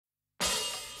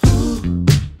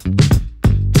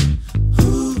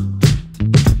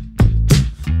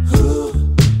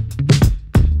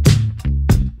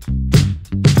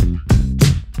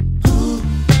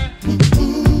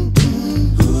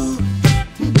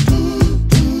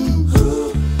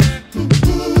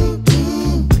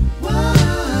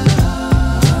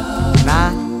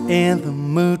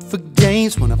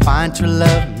dreams, wanna find true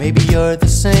love. Maybe you're the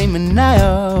same, and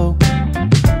now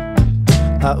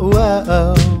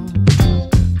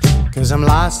cause I'm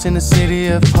lost in a city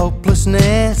of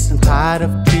hopelessness. I'm tired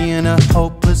of being a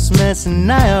hopeless mess, and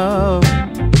now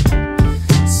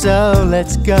so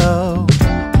let's go.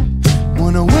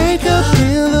 Wanna wake up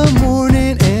in the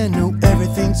morning and know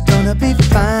everything's gonna be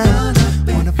fine.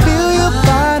 Wanna feel your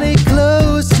body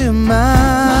close to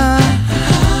mine.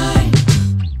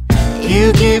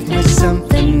 You give me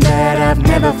something that I've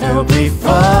never felt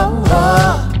before.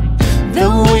 The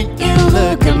way you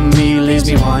look at me leaves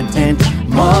me wanting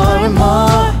more and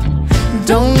more.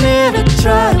 Don't ever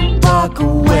try to walk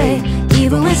away,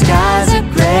 even when skies are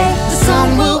gray. The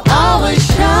sun will always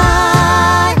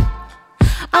shine.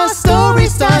 Our story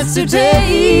starts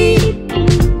today.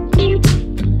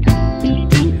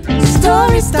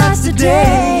 Story starts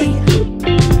today.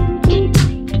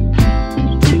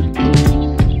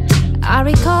 I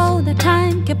recall the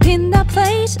time, kept in the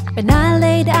place when I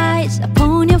laid eyes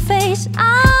upon your face.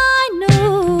 I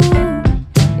knew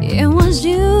it was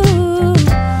you.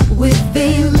 We've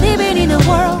been living in a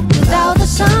world without the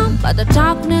sun, but the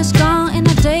darkness gone and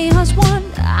the day has won.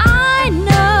 I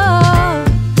know,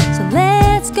 so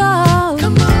let's go.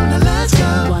 Come on, now let's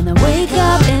go. Wanna wake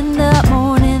up in the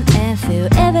morning and feel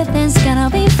everything's gonna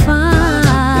be fine.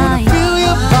 Wanna feel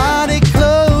your body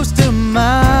close to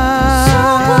mine. So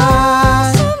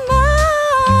close to mine.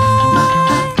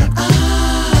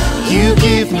 You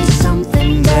give me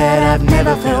something that I've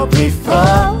never felt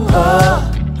before.